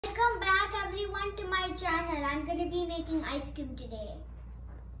Welcome back everyone to my channel. I'm going to be making ice cream today.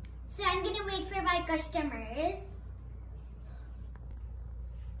 So I'm going to wait for my customers.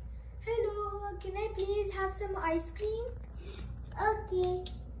 Hello, can I please have some ice cream? Okay.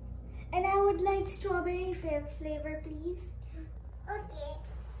 And I would like strawberry flavor, please. Okay.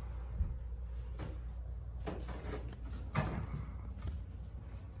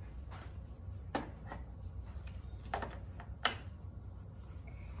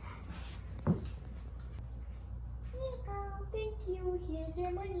 Thank you. Here's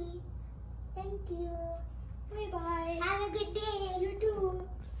your money. Thank you. Bye-bye. Have a good day. You too.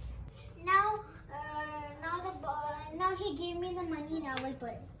 Now he gave me the money. Now we'll put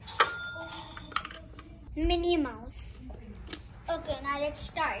it. Minnie Mouse. Okay, now let's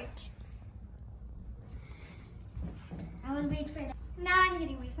start. I will wait for that. Now I'm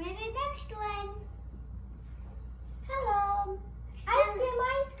gonna wait for the next one. Hello. Ice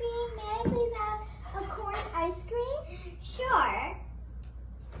cream. May I please have a corn ice cream? Sure.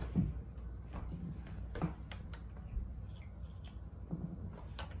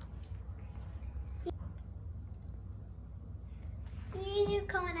 Here's your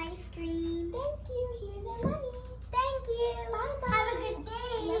cone ice cream. Thank you. Here's your money. Thank you. Bye-bye. Have a good day.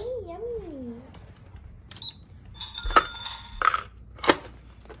 Yummy, yummy.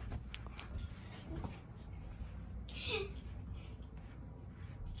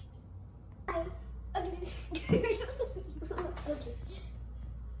 Okay.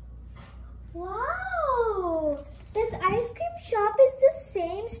 Wow! This ice cream shop is the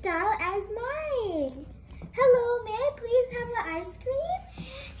same style as mine. Hello, may I please have the ice cream?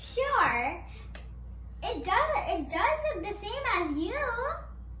 Sure. It does look the same as you.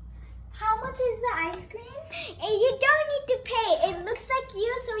 How much is the ice cream? You don't need to pay. It looks like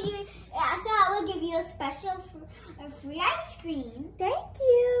you, so I will give you a special free ice cream. Thank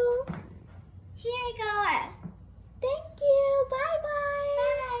you. Here you go. Thank you. Bye-bye.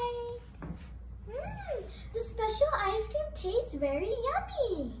 Bye. The special ice cream tastes very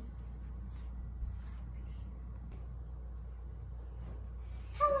yummy.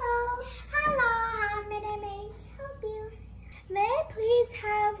 Hello. Hello, how may I help you? May I please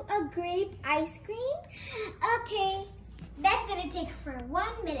have a grape ice cream? Okay. That's gonna take for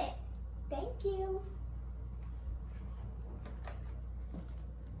 1 minute. Thank you.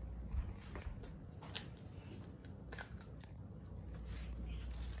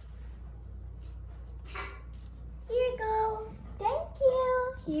 Here you go. Thank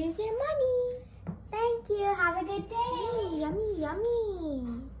you. Here's your money. Thank you. Have a good day. Yummy,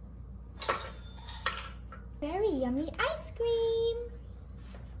 yummy. Very yummy ice cream.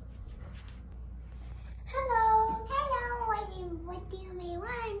 Hello. Hello. What do you may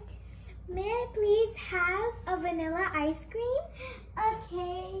want? May I please have a vanilla ice cream?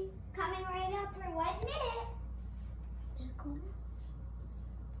 Okay. Coming right up for 1 minute.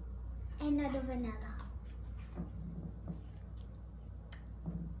 Another vanilla.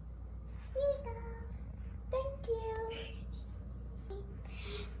 Here we go. Thank you.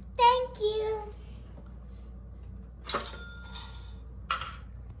 Thank you.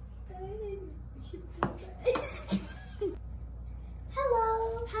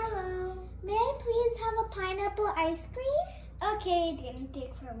 Hello. May I please have a pineapple ice cream? Okay, it's gonna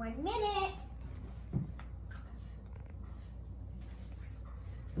take for 1 minute.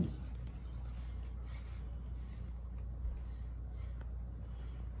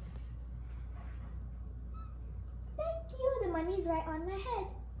 Thank you. The money's right on my head.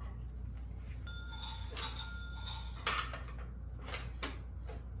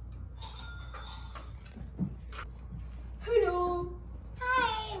 Hello.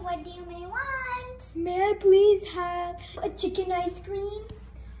 Hi, what do you may want? May I please have a chicken ice cream?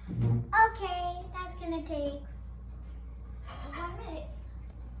 Okay, that's gonna take 1 minute.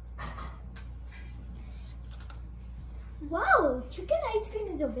 Wow, chicken ice cream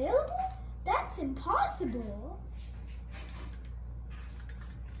is available? That's impossible.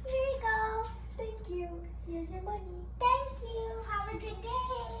 Here you go. Thank you. Here's your money. Thank you. Have a good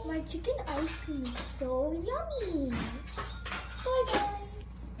day. My chicken ice cream is so yummy. Bye-bye.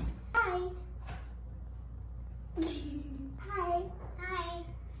 Hi. Hi. Hi.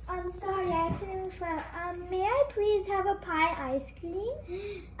 I'm sorry, I accidentally fell. May I please have a pie ice cream?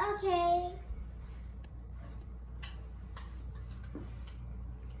 Okay.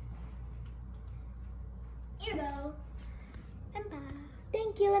 Here you go.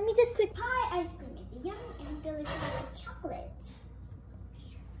 Thank you. Let me just quick. Pie ice cream is yummy and delicious with chocolate.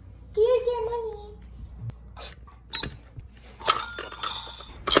 Here's your money.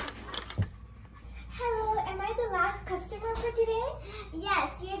 Hello, am I the last customer for today?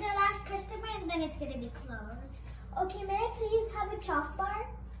 Yes, you're the then it's gonna be closed. Okay, may I please have a chalk bar?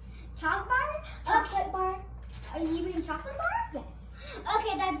 Chalk bar? Chocolate bar? Are you eating chocolate bar? Yes.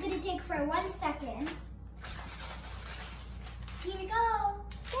 Okay, that's gonna take for 1 second. Here we go.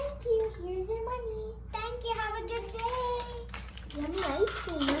 Thank you. Here's your money. Thank you. Have a good day. Yummy ice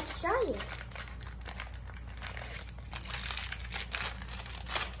cream. Let's try it.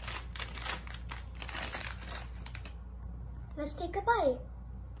 Let's take a bite.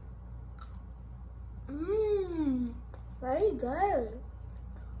 Mmm, very good.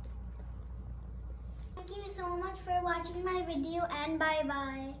 Thank you so much for watching my video and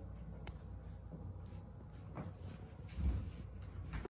bye-bye.